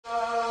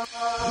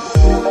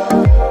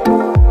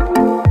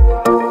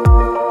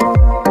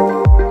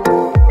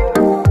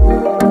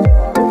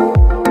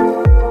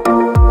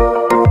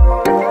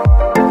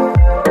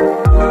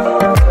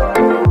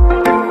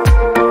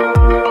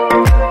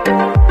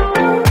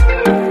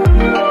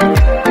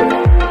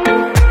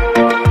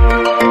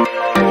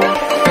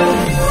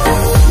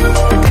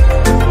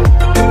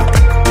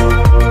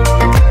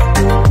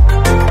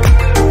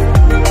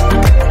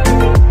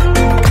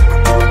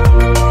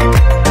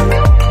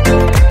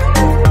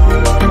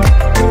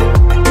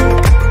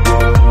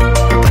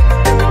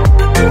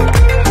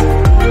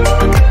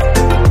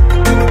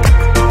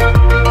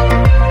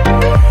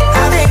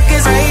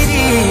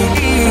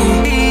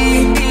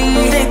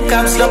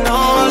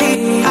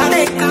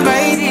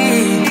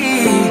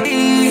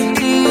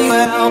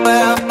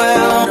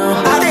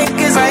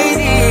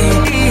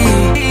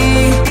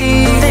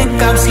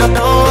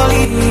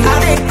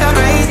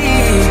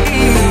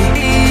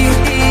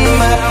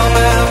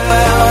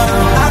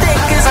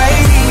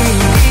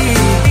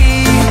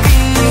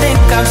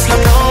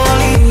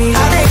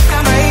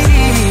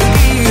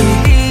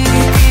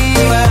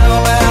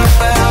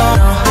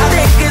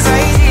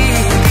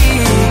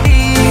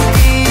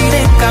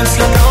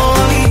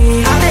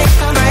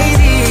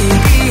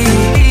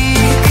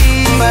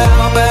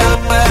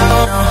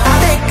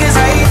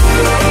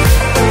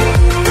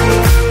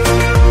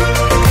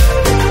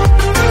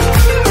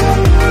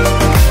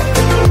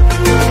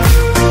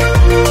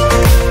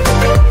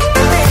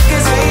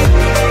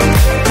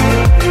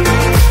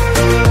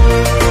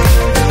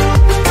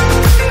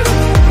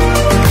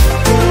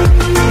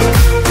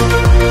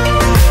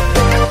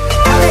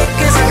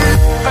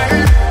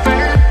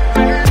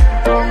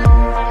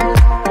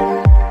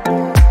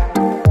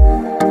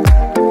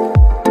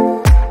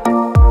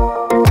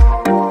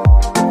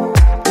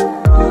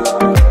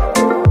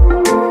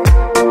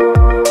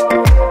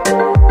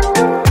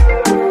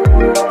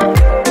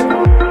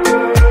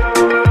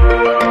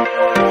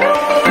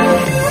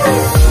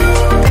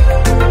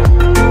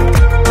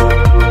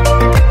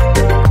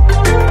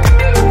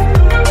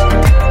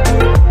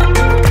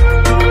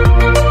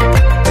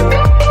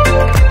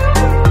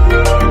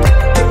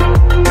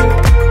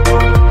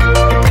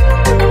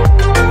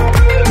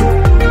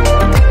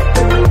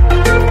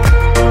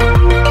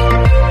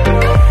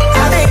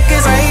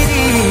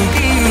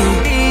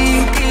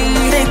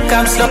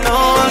I'm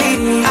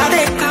slowly. I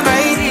think I'm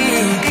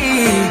crazy.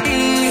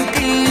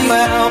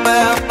 Well,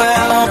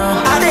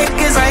 I think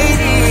it's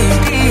crazy.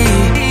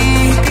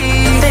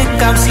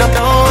 Think I'm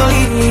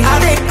slowly. I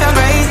think I'm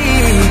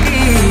crazy.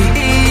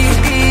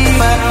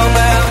 Well,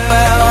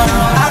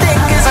 I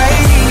think it's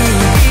crazy.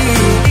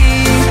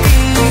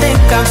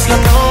 Think I'm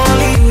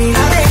slowly.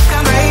 I think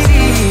I'm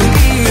crazy.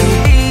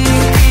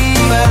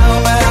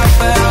 Well,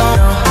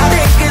 I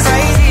think it's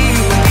crazy.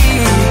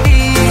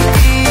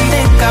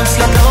 Think I'm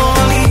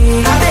slowly.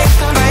 I think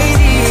I'm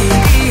crazy.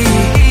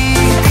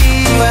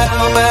 Well,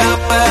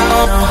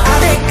 I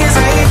think it's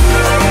crazy.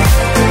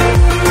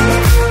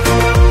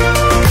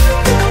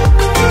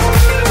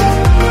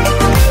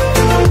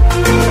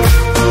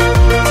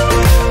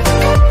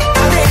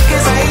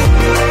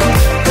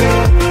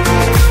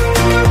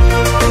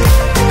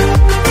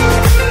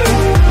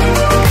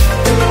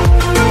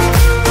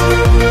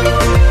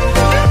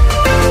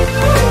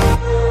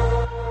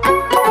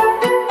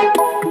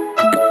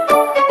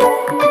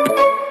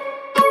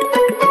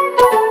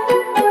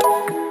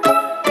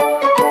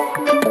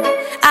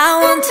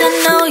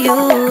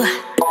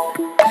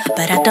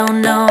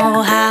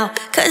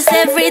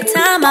 Every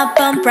time I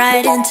bump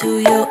right into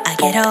you, I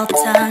get all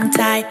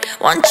tongue-tied.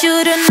 Want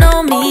you to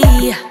know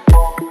me,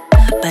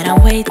 but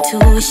I'm way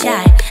too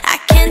shy. I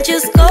can't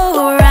just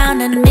go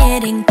around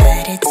admitting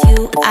that it's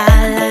you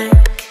I like.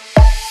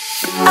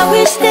 I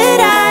wish that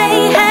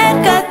I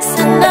had guts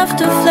enough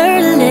to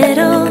flirt a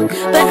little,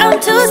 but I'm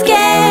too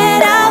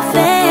scared I'll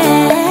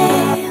fail.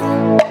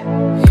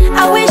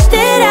 I wish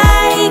that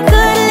I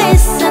could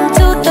listen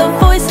to the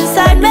voice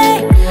inside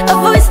me, a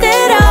voice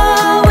that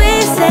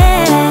always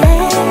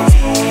says,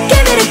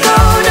 give it a go,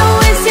 don't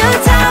waste your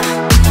time,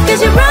 'cause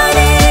you're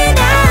running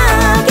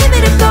out. Give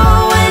it a go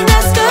and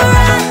ask her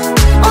out,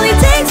 only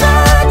takes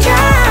one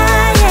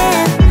try,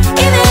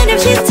 yeah. Even if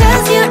she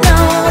tells you no,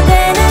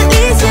 then at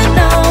least you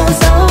know.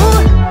 So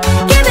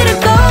give it a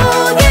go,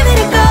 give it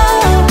a go.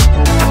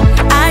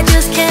 I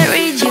just can't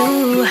read you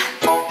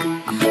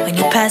when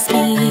you pass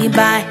me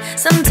by.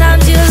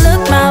 Sometimes you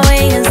look my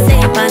way and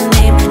say my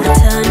name and I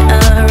turn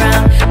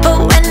around, but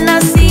when I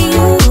see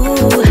you,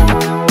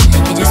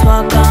 you just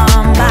walk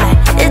on by.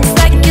 It's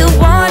like you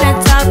wanna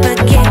talk but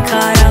get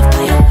caught up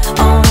by your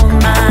own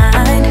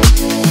mind.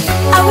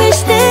 I wish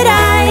that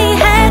I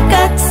had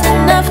guts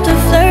enough to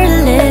flirt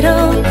a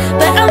little,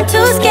 but I'm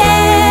too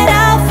scared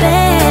I'll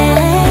fail.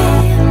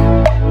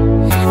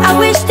 I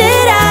wish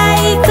that I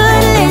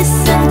could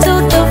listen to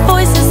the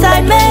voice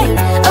inside me,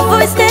 a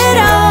voice that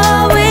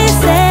always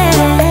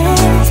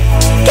says,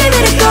 give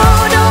it a go,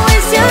 don't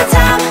waste your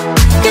time,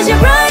 'cause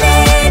you're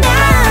running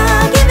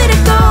out. Give it a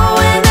go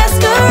and ask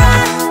her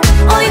out,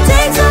 only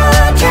takes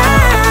one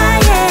try,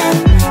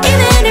 yeah.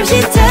 Even if she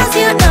tells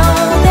you no,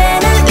 then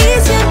at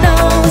least you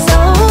know. So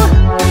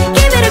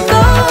give it a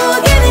go,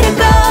 give it a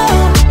go.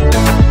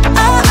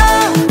 Oh,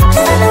 oh.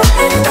 Let her know,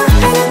 let her know,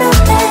 let her know,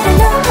 let her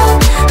know.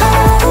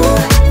 Oh,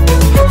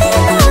 let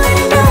her know, let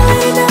her know, let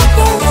her know.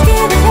 Yes,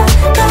 give it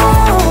a go.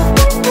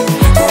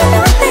 Let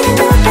her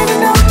know, let her know, let her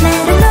know, let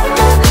her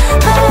know.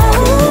 Oh,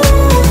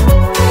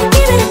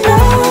 give it a go,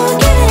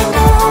 give it a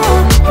go.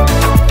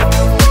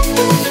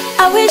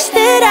 I wish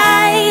that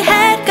I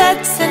had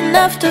guts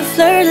enough to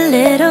flirt a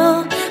little,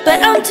 but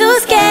I'm too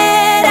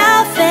scared